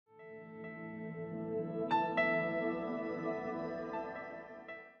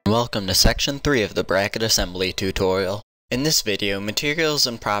welcome to section 3 of the bracket assembly tutorial. In this video, materials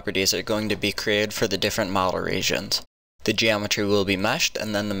and properties are going to be created for the different model regions. The geometry will be meshed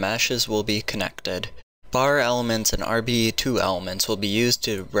and then the meshes will be connected. Bar elements and RBE2 elements will be used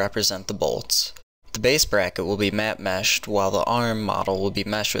to represent the bolts. The base bracket will be map meshed while the arm model will be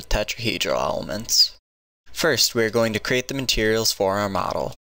meshed with tetrahedral elements. First, we are going to create the materials for our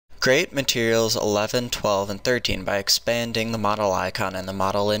model. Create materials 11, 12, and 13 by expanding the model icon in the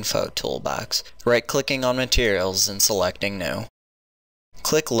model info toolbox, right-clicking on materials and selecting new.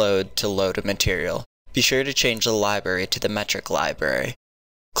 Click load to load a material. Be sure to change the library to the metric library.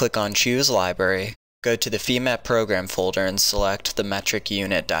 Click on choose library, go to the Femap program folder and select the metric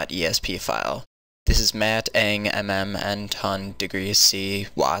unit.esp file. This is mat, ang, mm, n, ton, degrees, c,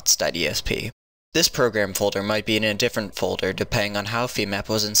 watts.esp. This program folder might be in a different folder depending on how Femap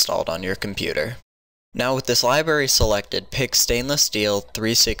was installed on your computer. Now with this library selected, pick stainless steel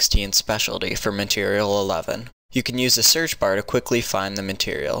 316 specialty for material 11. You can use the search bar to quickly find the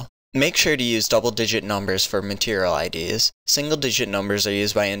material. Make sure to use double-digit numbers for material IDs. Single-digit numbers are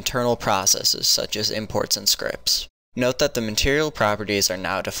used by internal processes such as imports and scripts. Note that the material properties are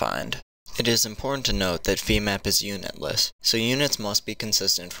now defined. It is important to note that Femap is unitless, so units must be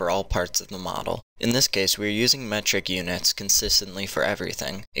consistent for all parts of the model. In this case, we are using metric units consistently for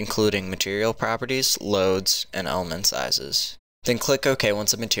everything, including material properties, loads, and element sizes. Then click OK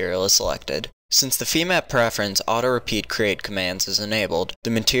once a material is selected. Since the Femap preference auto-repeat create commands is enabled, the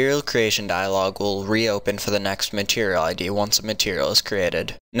material creation dialog will reopen for the next material ID once a material is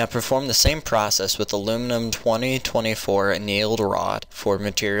created. Now perform the same process with aluminum 2024 annealed wrought for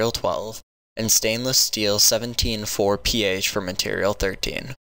material 12, and stainless steel 174 pH for material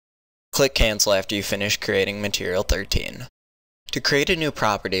 13. Click cancel after you finish creating material 13. To create a new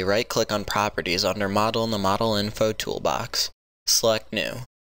property, right-click on Properties under Model in the Model Info toolbox. Select New.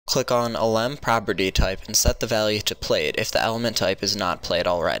 Click on LM property type and set the value to plate if the element type is not plate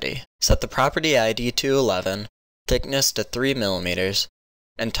already. Set the property ID to 11, thickness to 3 mm,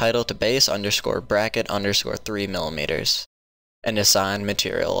 and title to base underscore bracket underscore 3 mm, and assign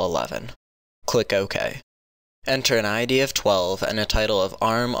material 11. Click OK. Enter an ID of 12 and a title of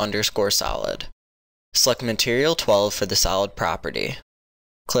arm underscore solid. Select material 12 for the solid property.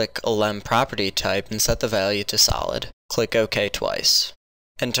 Click LM property type and set the value to solid. Click OK twice.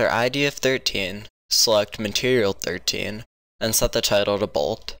 Enter ID of 13, select material 13, and set the title to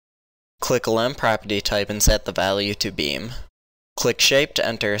bolt. Click LM property type and set the value to beam. Click shape to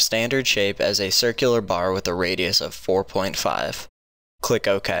enter a standard shape as a circular bar with a radius of 4.5. Click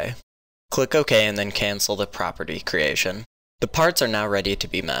OK. Click OK and then cancel the property creation. The parts are now ready to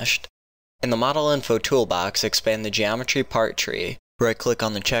be meshed. In the Model Info toolbox, expand the geometry part tree. Right-click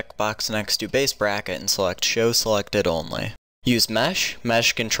on the checkbox next to base bracket and select Show Selected Only. Use Mesh,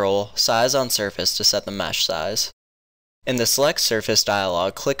 Mesh Control, Size on Surface to set the mesh size. In the Select Surface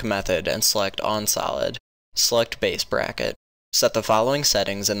dialog, click Method and select On Solid. Select Base Bracket. Set the following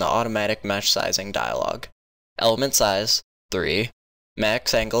settings in the Automatic Mesh Sizing dialog. Element Size, 3.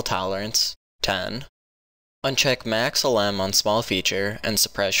 Max Angle Tolerance, 10. Uncheck Max LM on Small Feature and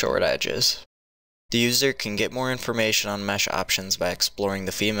suppress Short Edges. The user can get more information on mesh options by exploring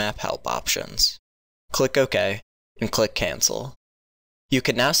the Femap Help options. Click OK. And click Cancel. You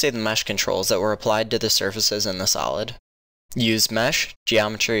can now see the mesh controls that were applied to the surfaces in the solid. Use Mesh,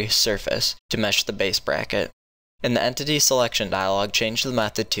 Geometry, Surface to mesh the base bracket. In the Entity Selection dialog, change the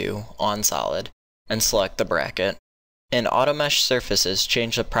method to On Solid, and select the bracket. In Auto Mesh Surfaces,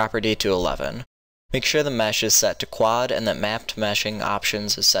 change the property to 11. Make sure the mesh is set to Quad and that Mapped Meshing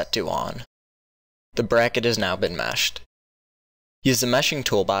Options is set to On. The bracket has now been meshed. Use the Meshing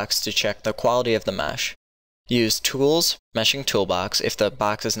toolbox to check the quality of the mesh. Use Tools, Meshing Toolbox if the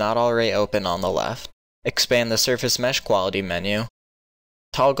box is not already open on the left. Expand the Surface Mesh Quality menu.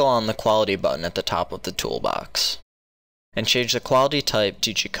 Toggle on the Quality button at the top of the toolbox. And change the quality type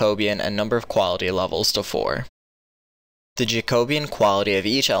to Jacobian and number of quality levels to 4. The Jacobian quality of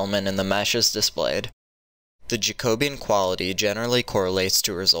each element in the mesh is displayed. The Jacobian quality generally correlates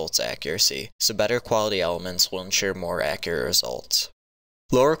to results accuracy, so better quality elements will ensure more accurate results.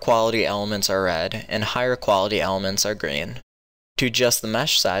 Lower quality elements are red, and higher quality elements are green. To adjust the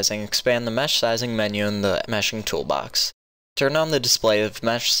mesh sizing, expand the mesh sizing menu in the meshing toolbox. Turn on the display of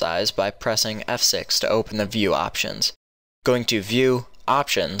mesh size by pressing F6 to open the view options. Going to View,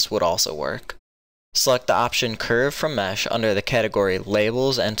 Options would also work. Select the option Curve from Mesh under the category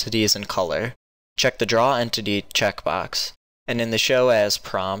Labels, Entities, and Color. Check the Draw Entity checkbox, and in the Show As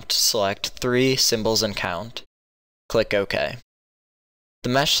prompt, select 3 Symbols and Count. Click OK. The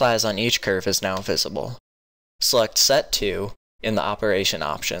mesh size on each curve is now visible. Select Set To in the operation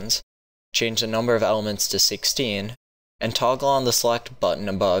options, change the number of elements to 16, and toggle on the select button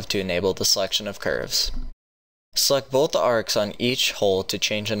above to enable the selection of curves. Select both the arcs on each hole to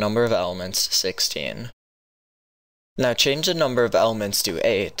change the number of elements to 16. Now change the number of elements to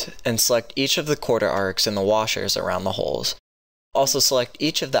 8, and select each of the quarter arcs in the washers around the holes. Also select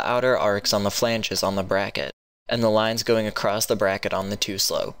each of the outer arcs on the flanges on the bracket, and the lines going across the bracket on the two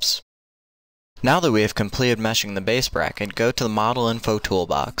slopes. Now that we have completed meshing the base bracket, go to the Model Info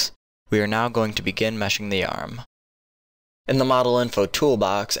Toolbox. We are now going to begin meshing the arm. In the Model Info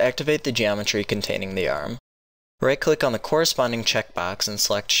Toolbox, activate the geometry containing the arm. Right-click on the corresponding checkbox and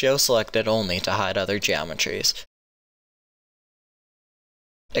select Show Selected Only to hide other geometries.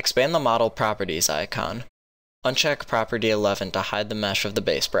 Expand the Model Properties icon. Uncheck Property 11 to hide the mesh of the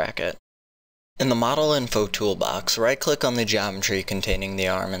base bracket. In the Model Info Toolbox, right-click on the geometry containing the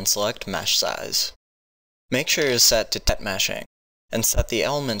arm and select Mesh Size. Make sure it is set to Tet Meshing, and set the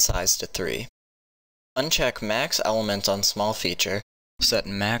element size to 3. Uncheck Max Element on Small Feature, set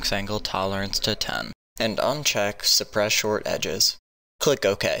Max Angle Tolerance to 10, and uncheck Suppress Short Edges. Click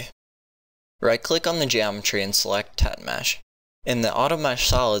OK. Right-click on the geometry and select Tet Mesh. In the Auto Mesh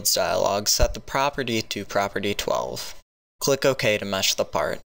Solids dialog, set the property to Property 12. Click OK to mesh the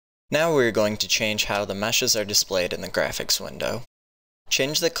part. Now we are going to change how the meshes are displayed in the graphics window.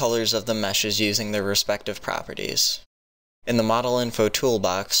 Change the colors of the meshes using their respective properties. In the Model Info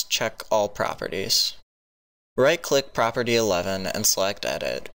Toolbox, check All Properties. Right-click Property 11 and select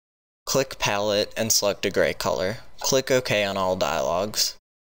Edit. Click Palette and select a gray color. Click OK on all dialogues.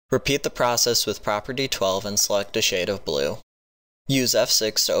 Repeat the process with Property 12 and select a shade of blue. Use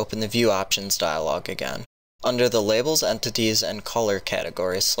F6 to open the View Options dialog again. Under the Labels, Entities, and Color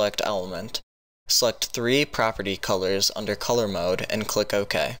category, select Element. Select 3 property colors under Color Mode and click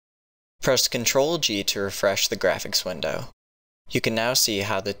OK. Press Ctrl-G to refresh the graphics window. You can now see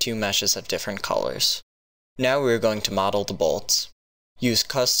how the two meshes have different colors. Now we are going to model the bolts. Use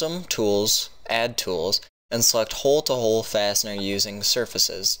Custom, Tools, Add Tools, and select Hole-to-Hole Fastener using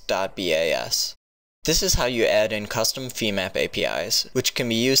Surfaces.bas. This is how you add in custom Femap APIs, which can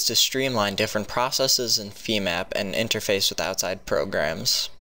be used to streamline different processes in Femap and interface with outside programs.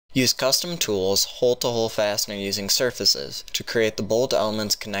 Use Custom Tools, Hole-to-Hole Fastener using Surfaces to create the bolt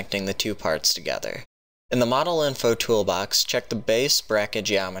elements connecting the two parts together. In the Model Info Toolbox, check the Base Bracket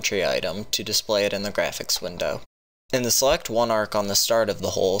Geometry item to display it in the graphics window. In the Select One Arc on the start of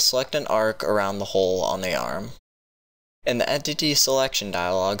the hole, select an arc around the hole on the arm. In the Entity Selection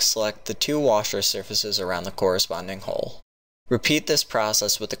dialog, select the 2 washer surfaces around the corresponding hole. Repeat this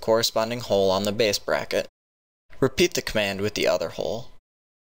process with the corresponding hole on the base bracket. Repeat the command with the other hole.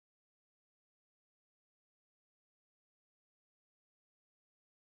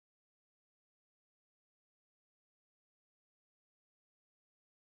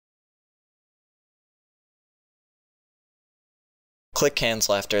 Click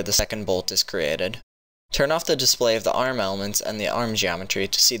Cancel after the second bolt is created. Turn off the display of the arm elements and the arm geometry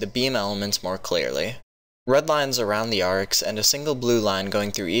to see the beam elements more clearly. Red lines around the arcs and a single blue line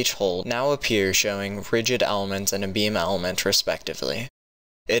going through each hole now appear showing rigid elements and a beam element respectively.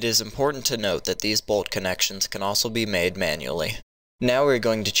 It is important to note that these bolt connections can also be made manually. Now we are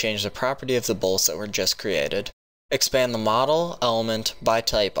going to change the property of the bolts that were just created. Expand the Model, Element, by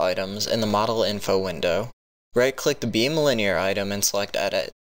Type items in the Model Info window. Right-click the Beam Linear item and select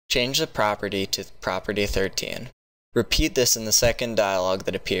Edit. Change the property to Property 13. Repeat this in the second dialog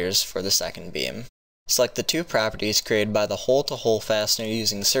that appears for the second beam. Select the 2 properties created by the Hole-to-Hole Fastener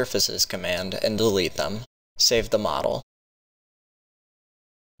using Surfaces command and delete them. Save the model.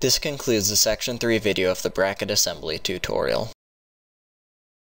 This concludes the Section 3 video of the bracket assembly tutorial.